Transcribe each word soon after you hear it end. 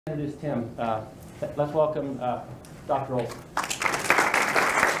Introduce Tim. Let's welcome Dr. Olsen.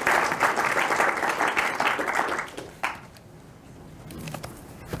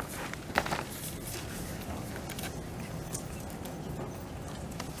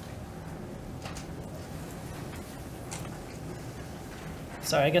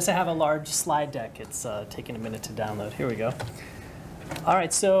 Sorry, I guess I have a large slide deck. It's taking a minute to download. Here we go. All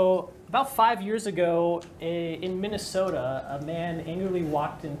right, so about 5 years ago in Minnesota, a man angrily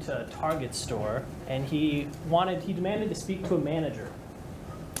walked into a Target store and he demanded to speak to a manager.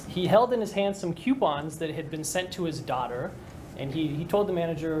 He held in his hand some coupons that had been sent to his daughter, and he told the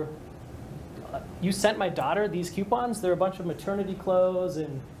manager, "You sent my daughter these coupons? They're a bunch of maternity clothes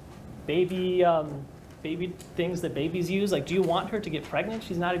and baby things that babies use. Like, do you want her to get pregnant?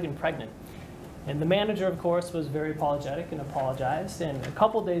 She's not even pregnant." And the manager, of course, was very apologetic and apologized. And a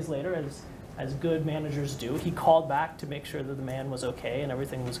couple days later, as good managers do, he called back to make sure that the man was okay and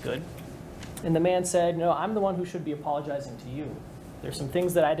everything was good. And the man said, "No, I'm the one who should be apologizing to you. There's some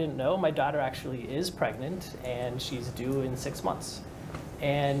things that I didn't know. My daughter actually is pregnant, and she's due in 6 months."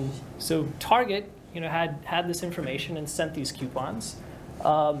 And so Target, had this information and sent these coupons.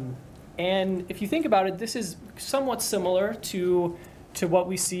 And if you think about it, this is somewhat similar to what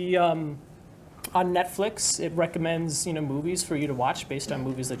we see on Netflix. It recommends movies for you to watch based on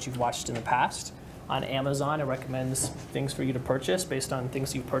movies that you've watched in the past. On Amazon, it recommends things for you to purchase based on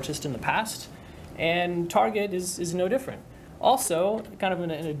things you've purchased in the past. And Target is no different. Also, kind of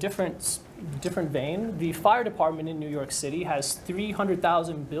in a different vein, the fire department in New York City has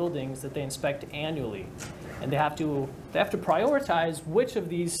 300,000 buildings that they inspect annually. And they have to prioritize which of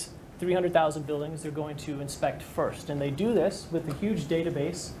these 300,000 buildings they're going to inspect first. And they do this with a huge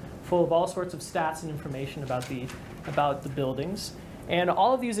database full of all sorts of stats and information about the buildings. And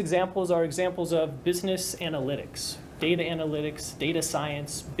all of these examples are examples of business analytics, data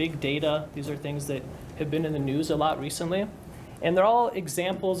science, big data. These are things that have been in the news a lot recently. And they're all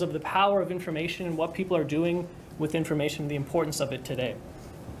examples of the power of information and what people are doing with information, the importance of it today.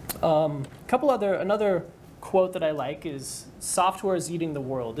 Another quote that I like is, "Software is eating the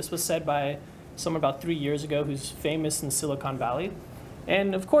world." This was said by someone about 3 years ago who's famous in Silicon Valley.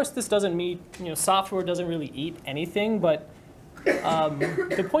 And of course, this doesn't mean, software doesn't really eat anything, but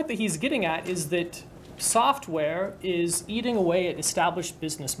the point that he's getting at is that software is eating away at established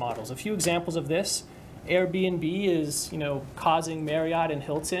business models. A few examples of this: Airbnb is, causing Marriott and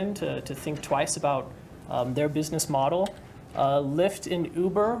Hilton to think twice about their business model. Lyft and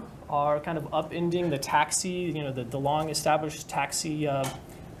Uber are kind of upending the taxi, the long-established taxi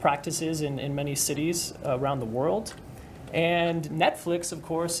practices in many cities around the world. And Netflix, of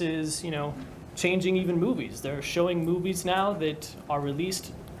course, is changing even movies. They're showing movies now that are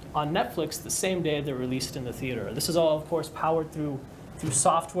released on Netflix the same day they're released in the theater. This is all, of course, powered through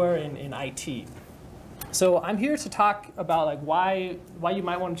software and IT. So I'm here to talk about why you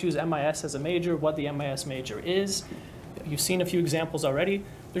might want to choose MIS as a major, what the MIS major is. You've seen a few examples already.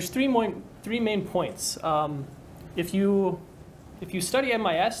 There's three main points. If you study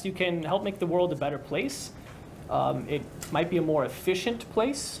MIS, you can help make the world a better place. It might be a more efficient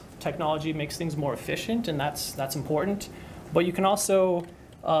place. Technology makes things more efficient, and that's important. But you can also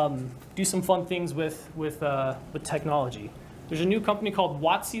do some fun things with technology. There's a new company called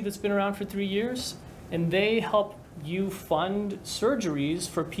WotC that's been around for 3 years, and they help you fund surgeries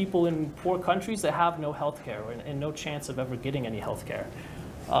for people in poor countries that have no health care and no chance of ever getting any health care.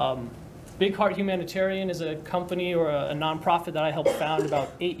 Big Heart Humanitarian is a company or a nonprofit that I helped found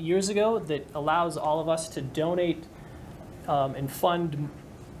about 8 years ago that allows all of us to donate and fund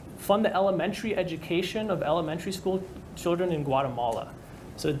the elementary education of elementary school children in Guatemala.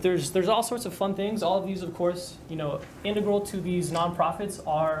 So there's all sorts of fun things. All of these, of course, integral to these nonprofits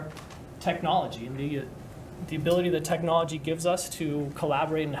are technology and the ability that technology gives us to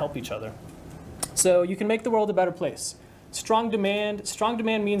collaborate and help each other. So you can make the world a better place. Strong demand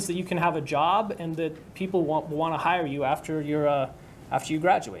means that you can have a job and that people want to hire you after you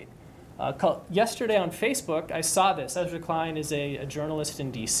graduate. Yesterday on Facebook, I saw this. Ezra Klein is a journalist in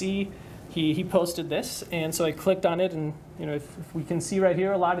DC. He posted this, and so I clicked on it, and if we can see right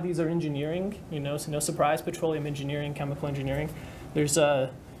here, a lot of these are engineering. So no surprise, petroleum engineering, chemical engineering. There's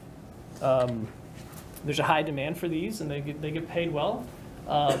a high demand for these, and they get paid well.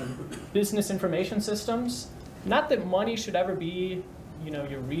 Business information systems. Not that money should ever be,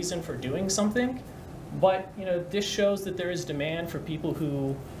 your reason for doing something, but this shows that there is demand for people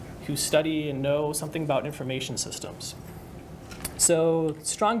who study and know something about information systems. So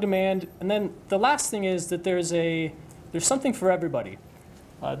strong demand, and then the last thing is that there's something for everybody.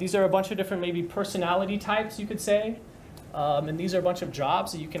 These are a bunch of different maybe personality types, you could say. And these are a bunch of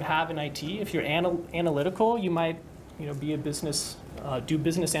jobs that you can have in IT. If you're analytical, you might be a business, do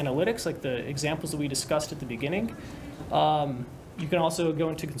business analytics, like the examples that we discussed at the beginning. You can also go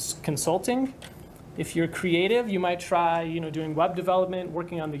into consulting. If you're creative, you might try doing web development,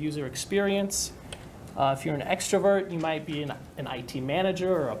 working on the user experience. If you're an extrovert, you might be an IT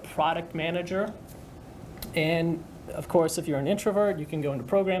manager or a product manager. And of course, if you're an introvert, you can go into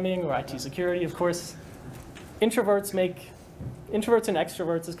programming or IT security. Of course, introverts and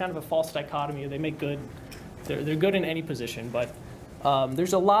extroverts is kind of a false dichotomy. They make good. They're good in any position, but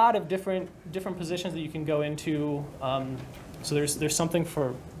there's a lot of different positions that you can go into. So there's something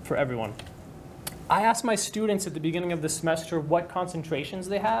for everyone. I asked my students at the beginning of the semester what concentrations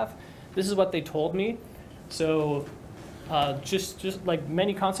they have. This is what they told me. So just like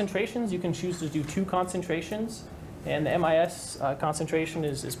many concentrations, you can choose to do 2 concentrations. And the MIS concentration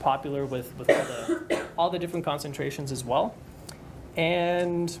is popular with all the different concentrations as well.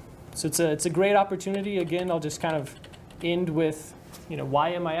 And so it's a great opportunity. Again, I'll just kind of end with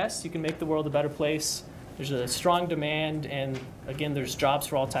why MIS? You can make the world a better place. There's a strong demand, and again, there's jobs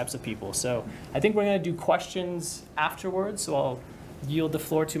for all types of people. So I think we're going to do questions afterwards, so I'll yield the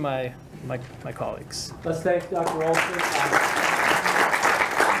floor to my colleagues. Let's thank Dr. Olsen.